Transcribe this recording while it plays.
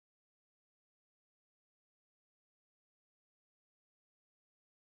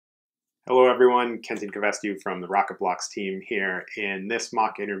Hello everyone, Kenton Kivestu from the RocketBlocks team here. In this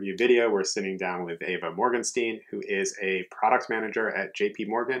mock interview video, we're sitting down with Eva Morgenstein, who is a product manager at JP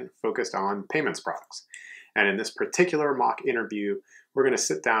Morgan focused on payments products. And in this particular mock interview, we're going to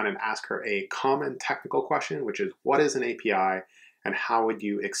sit down and ask her a common technical question, which is what is an API and how would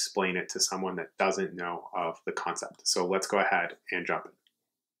you explain it to someone that doesn't know of the concept? So let's go ahead and jump in.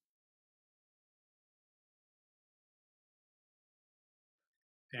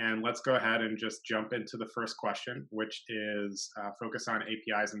 And let's go ahead and just jump into the first question, which is focus on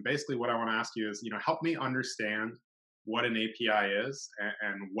APIs. And basically what I want to ask you is, help me understand what an API is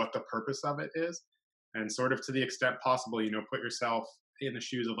and what the purpose of it is. And sort of to the extent possible, put yourself in the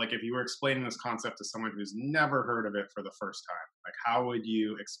shoes of like, if you were explaining this concept to someone who's never heard of it for the first time, like how would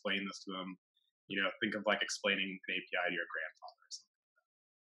you explain this to them? Think of like explaining an API to your grandfather or something.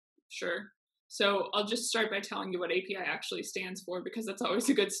 Sure. So I'll just start by telling you what API actually stands for, because that's always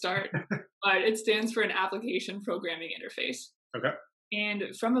a good start. But it stands for an application programming interface. Okay.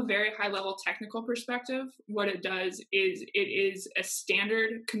 And from a very high level technical perspective, what it does is it is a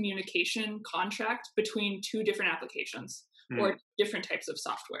standard communication contract between two different applications or different types of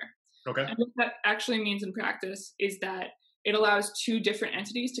software. Okay. And what that actually means in practice is that it allows two different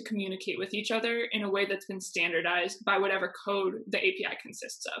entities to communicate with each other in a way that's been standardized by whatever code the API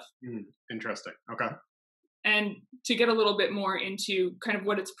consists of. Interesting. Okay. And to get a little bit more into kind of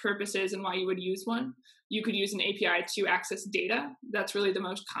what its purpose is and why you would use one, you could use an API to access data. That's really the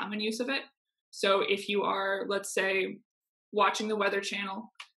most common use of it. So if you are, let's say, watching the Weather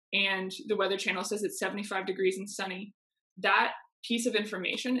Channel and the Weather Channel says it's 75 degrees and sunny, that piece of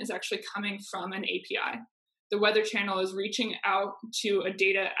information is actually coming from an API. The Weather Channel is reaching out to a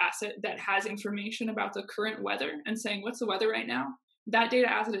data asset that has information about the current weather and saying, what's the weather right now? That data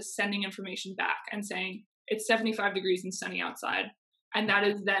asset is sending information back and saying, it's 75 degrees and sunny outside. And that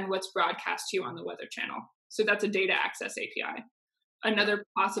is then what's broadcast to you on the Weather Channel. So that's a data access API. Another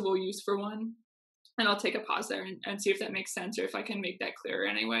possible use for one, and I'll take a pause there and see if that makes sense or if I can make that clearer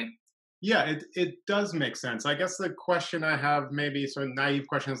anyway. Yeah, it does make sense. I guess the question I have, maybe sort of naive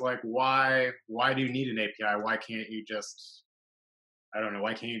question, is like, why do you need an API? Why can't you just,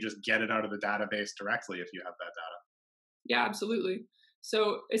 why can't you just get it out of the database directly if you have that data? Yeah, absolutely.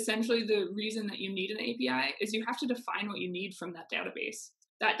 So essentially the reason that you need an API is you have to define what you need from that database.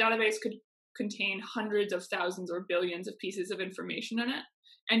 That database could contain hundreds of thousands or billions of pieces of information in it.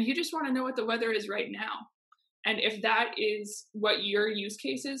 And you just want to know what the weather is right now. And if that is what your use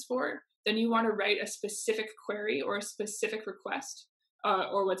case is for, then you want to write a specific query or a specific request,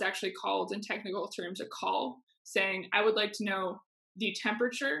 or what's actually called in technical terms a call, saying, I would like to know the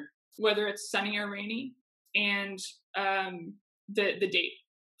temperature, whether it's sunny or rainy, and the date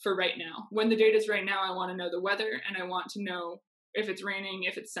for right now. When the date is right now, I want to know the weather, and I want to know if it's raining,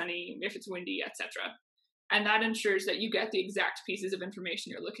 if it's sunny, if it's windy, etc. And that ensures that you get the exact pieces of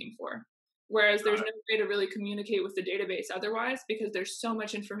information you're looking for. Whereas there's no way to really communicate with the database otherwise, because there's so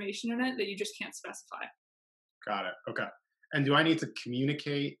much information in it that you just can't specify. Got it. Okay. And do I need to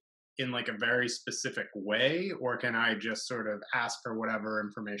communicate in like a very specific way, or can I just sort of ask for whatever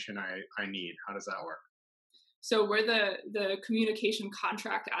information I need? How does that work? So where the communication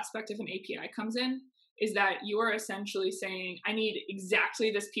contract aspect of an API comes in is that you are essentially saying, I need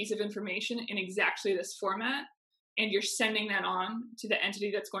exactly this piece of information in exactly this format. And you're sending that on to the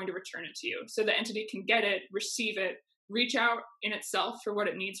entity that's going to return it to you. So the entity can get it, receive it, reach out in itself for what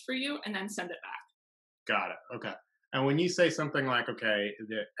it needs for you, and then send it back. Got it. Okay. And when you say something like, okay,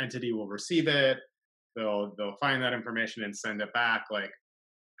 the entity will receive it, they'll find that information and send it back, like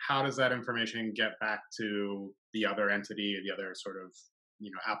how does that information get back to the other entity, the other sort of,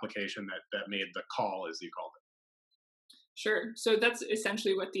 application that made the call, as you called it? Sure. So that's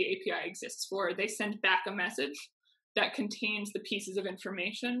essentially what the API exists for. They send back a message that contains the pieces of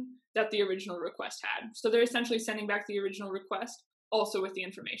information that the original request had. So they're essentially sending back the original request also with the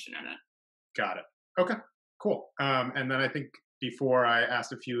information in it. Got it. Okay, cool. And then I think before I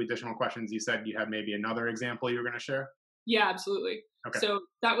asked a few additional questions, you said you had maybe another example you were going to share? Yeah, absolutely. Okay. So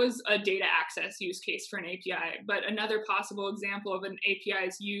that was a data access use case for an API. But another possible example of an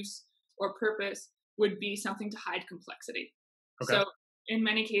API's use or purpose would be something to hide complexity. Okay. So in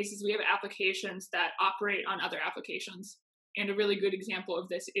many cases, we have applications that operate on other applications. And a really good example of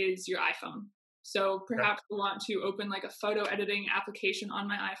this is your iPhone. So perhaps I want to open like a photo editing application on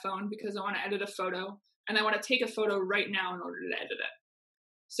my iPhone because I want to edit a photo and I want to take a photo right now in order to edit it.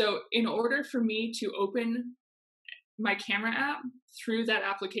 So in order for me to open my camera app through that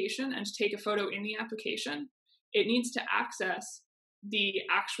application and to take a photo in the application, it needs to access the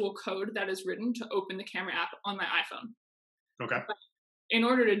actual code that is written to open the camera app on my iPhone. Okay. But In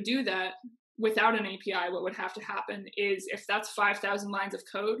order to do that, without an API, what would have to happen is if that's 5,000 lines of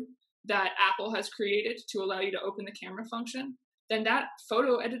code that Apple has created to allow you to open the camera function, then that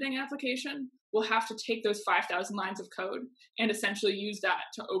photo editing application will have to take those 5,000 lines of code and essentially use that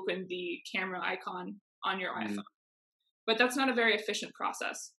to open the camera icon on your iPhone. But that's not a very efficient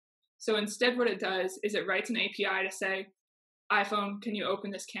process. So instead what it does is it writes an API to say, iPhone, can you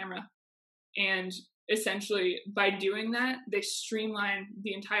open this camera? And essentially by doing that, they streamline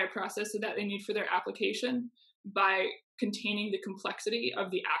the entire process that they need for their application by containing the complexity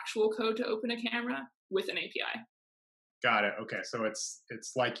of the actual code to open a camera with an API. Got it. Okay. So it's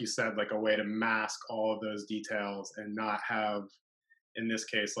like you said, like a way to mask all of those details and not have, in this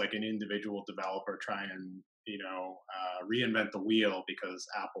case, like an individual developer try and, reinvent the wheel because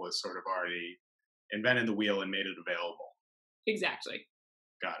Apple has sort of already invented the wheel and made it available. Exactly.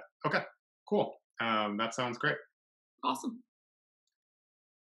 Got it. Okay. Cool. That sounds great. Awesome.